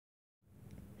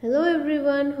Hello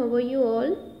everyone, how are you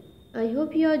all? I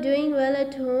hope you are doing well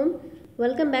at home.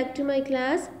 Welcome back to my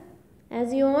class.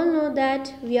 As you all know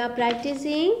that we are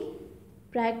practicing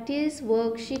practice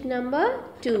worksheet number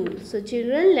 2. So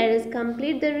children, let us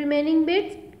complete the remaining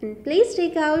bits and please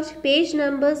take out page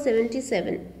number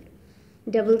 77.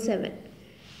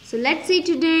 So let's see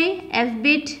today F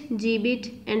bit, G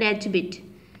bit and H bit.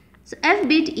 So F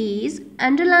bit is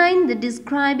underline the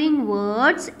describing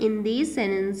words in these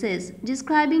sentences.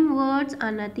 Describing words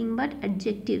are nothing but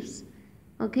adjectives.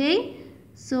 Okay.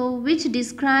 So which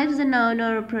describes a noun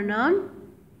or a pronoun.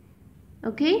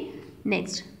 Okay.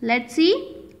 Next. Let's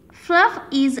see. Fluff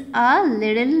is a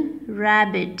little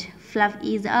rabbit. Fluff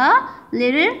is a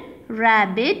little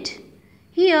rabbit.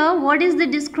 Here what is the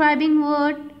describing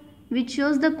word which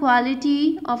shows the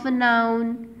quality of a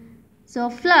noun? So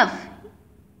Fluff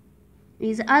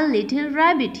is a little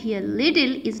rabbit. Here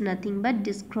little is nothing but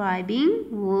describing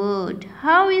word.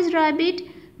 How is rabbit?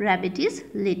 Rabbit is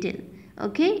little.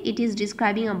 Okay, it is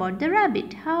describing about the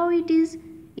rabbit. How it is?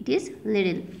 It is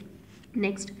little.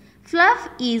 Next, Fluff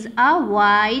is a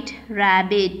white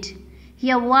rabbit.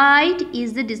 Here white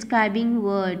is the describing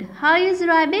word. How is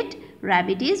rabbit?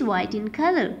 Rabbit is white in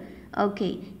color.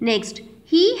 Okay, next,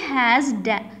 he has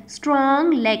strong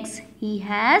legs. He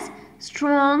has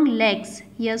strong legs.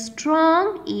 Here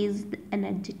strong is an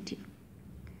adjective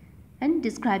and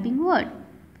describing word.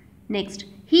 Next,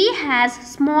 he has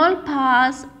small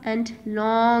paws and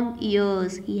long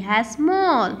ears. He has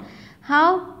small.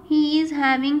 How he is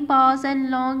having paws and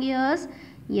long ears?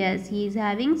 Yes, he is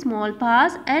having small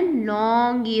paws and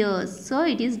long ears. So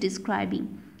it is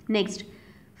describing. Next,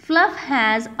 Fluff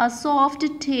has a soft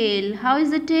tail. How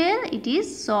is the tail? It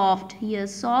is soft. Here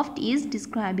soft is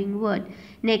describing word.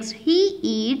 Next, he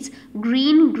eats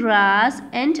green grass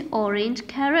and orange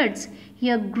carrots.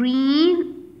 Here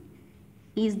green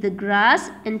is the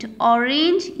grass and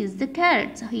orange is the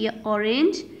carrots. Here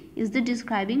orange is the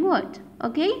describing word.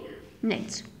 Okay.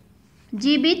 Next,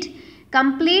 G bit.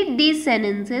 Complete these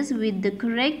sentences with the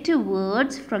correct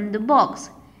words from the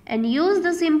box and use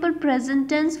the simple present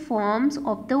tense forms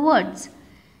of the words.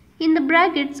 In the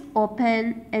brackets,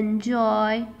 open,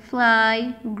 enjoy,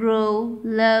 fly, grow,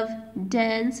 love,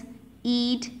 dance,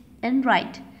 eat and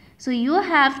write. So you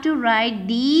have to write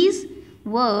these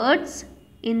words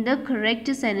in the correct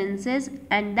sentences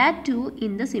and that too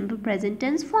in the simple present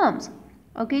tense forms.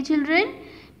 Okay children?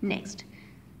 Next.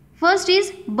 First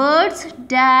is birds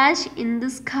dash in the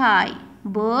sky.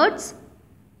 Birds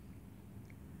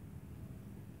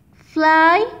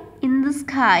fly in the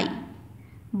sky.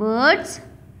 Birds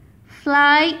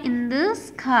fly in the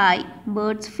sky.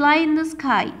 Birds fly in the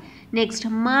sky. Next,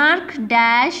 Mark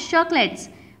dash chocolates.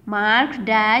 Mark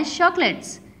dash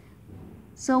chocolates.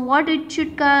 So what it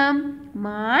should come?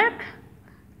 Mark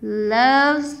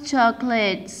loves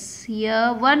chocolates.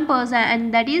 Here one person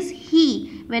and that is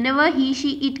he. Whenever he,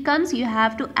 she, it comes, you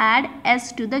have to add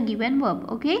s to the given verb.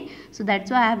 Okay. So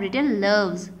that's why I have written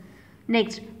loves.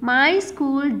 Next, my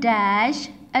school dash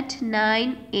at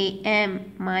 9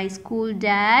 a.m. My school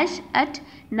dash at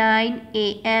 9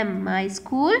 a.m. My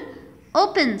school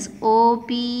opens.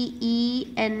 O-P-E-N-S.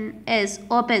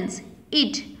 Opens.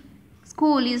 It.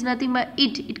 School is nothing but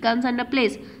it. It comes under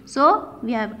place. So,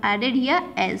 we have added here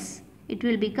S. It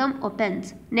will become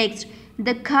opens. Next,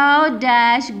 the cow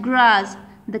dash grass.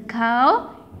 The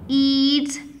cow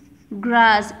eats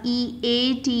grass.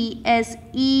 E-A-T-S.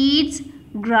 Eats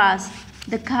grass.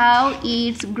 The cow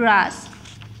eats grass.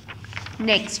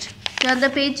 Next, turn the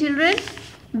page children.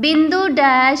 Bindu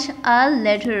dash a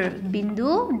letter.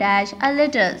 Bindu dash a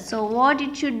letter. So what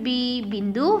it should be?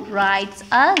 Bindu writes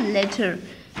a letter.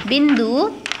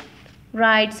 Bindu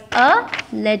writes a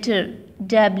letter.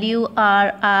 W-R-I-T-E-S.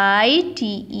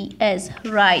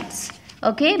 Writes.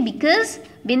 Okay, because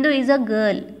Bindu is a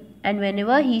girl and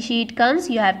whenever he, she, it comes,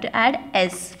 you have to add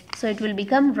S. So it will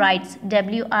become writes.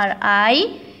 W-R-I-T-E-S.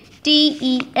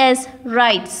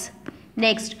 Writes.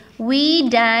 Next, we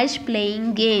dash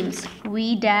playing games.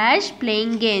 We dash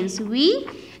playing games. We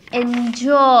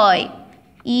enjoy.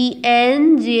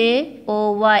 E-N-J-O-Y.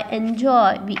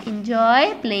 Enjoy. We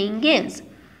enjoy playing games.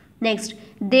 Next,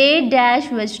 they dash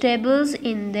vegetables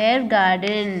in their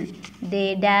garden.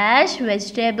 They dash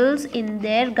vegetables in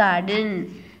their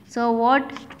garden. So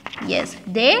what? Yes,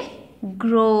 they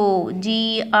grow.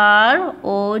 G-R-O-W.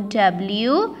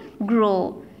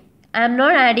 Grow. I am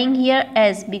not adding here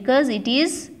S because it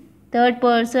is third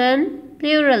person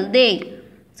plural. They.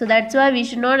 So that's why we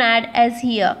should not add S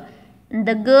here.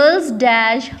 The girls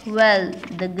dash well.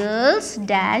 The girls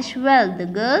dash well. The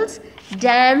girls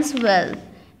dance well.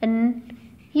 And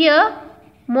here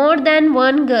more than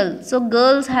one girl. So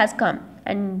girls has come.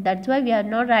 and that's why we are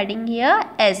not writing here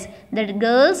S. The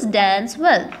girls dance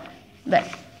well. Well,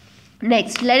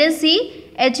 next let us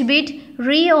see H bit.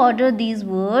 Reorder these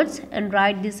words and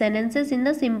write the sentences in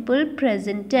the simple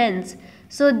present tense.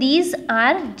 So these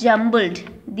are jumbled.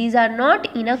 These are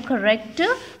not in a correct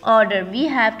order. We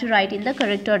have to write in the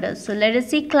correct order. So let us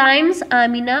see. Climbs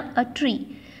Amina a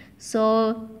tree.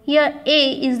 So here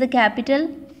A is the capital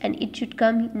and it should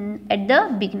come at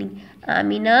the beginning.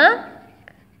 Amina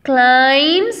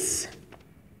climbs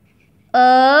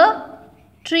a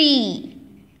tree.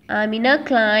 Amina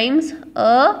climbs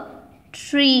a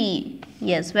tree.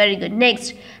 Yes, very good.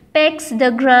 Next, pecks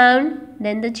the ground,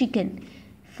 then the chicken.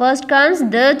 First comes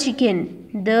the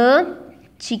chicken. The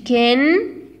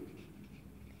chicken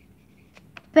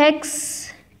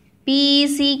pecks,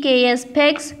 P-E-C-K-S,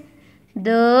 pecks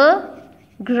the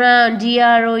ground,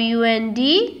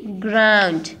 G-R-O-U-N-D,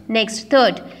 ground. Next,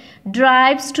 third,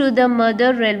 drives to the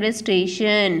mother railway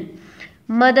station.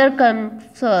 Mother comes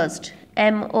first.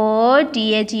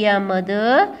 M-O-T-H-E-R,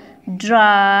 mother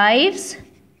drives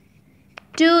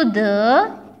to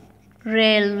the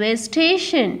railway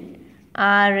station.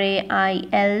 R-A-I-L-W-A-Y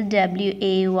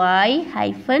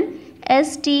hyphen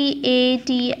S-T-A-T-I-O-N,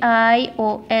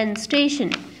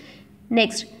 station.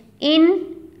 Next,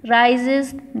 in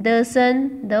rises the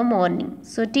sun, the morning.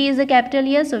 So T is the capital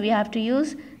here, so we have to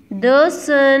use the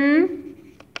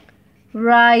sun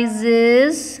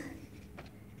rises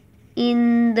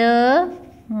in the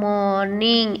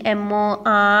morning, M-O-R-N-I-N-G,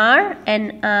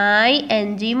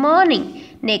 morning.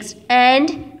 Next,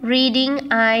 and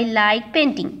reading, I like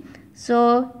painting.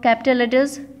 So capital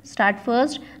letters start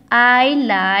first. I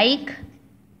like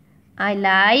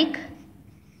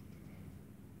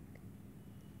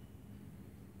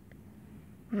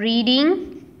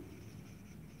reading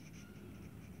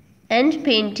and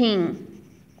painting.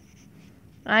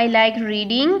 I like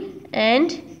reading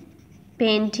and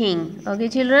painting. Okay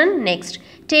children, next,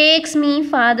 takes me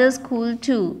father school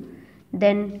too.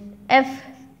 Then F,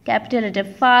 capital letter,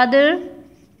 father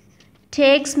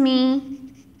takes me,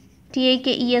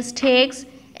 T-A-K-E-S, takes,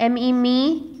 M-E,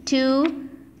 me, to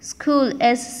school,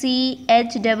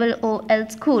 S-C-H-O-O-L,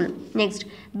 school. Next,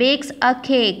 bakes a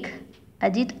cake,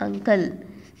 Ajit uncle.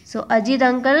 So Ajit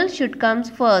uncle should come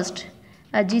first.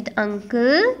 Ajit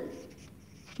uncle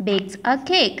bakes a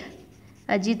cake.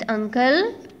 Ajit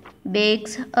uncle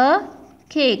bakes a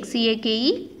cake,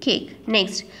 C-A-K-E, cake.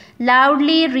 Next,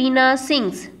 loudly Reena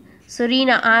sings. So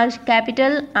Reena, R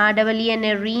capital,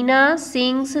 R-E-E-N-A, Reena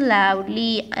sings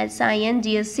loudly,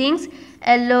 S-I-N-G-S, sings,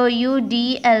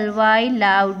 L-O-U-D-L-Y,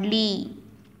 loudly.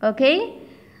 Okay.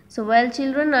 So well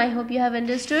children, I hope you have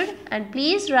understood, and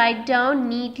please write down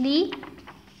neatly.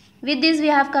 With this we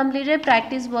have completed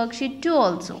practice worksheet 2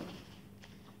 also.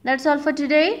 That's all for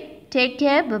today. Take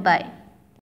care. Bye-bye.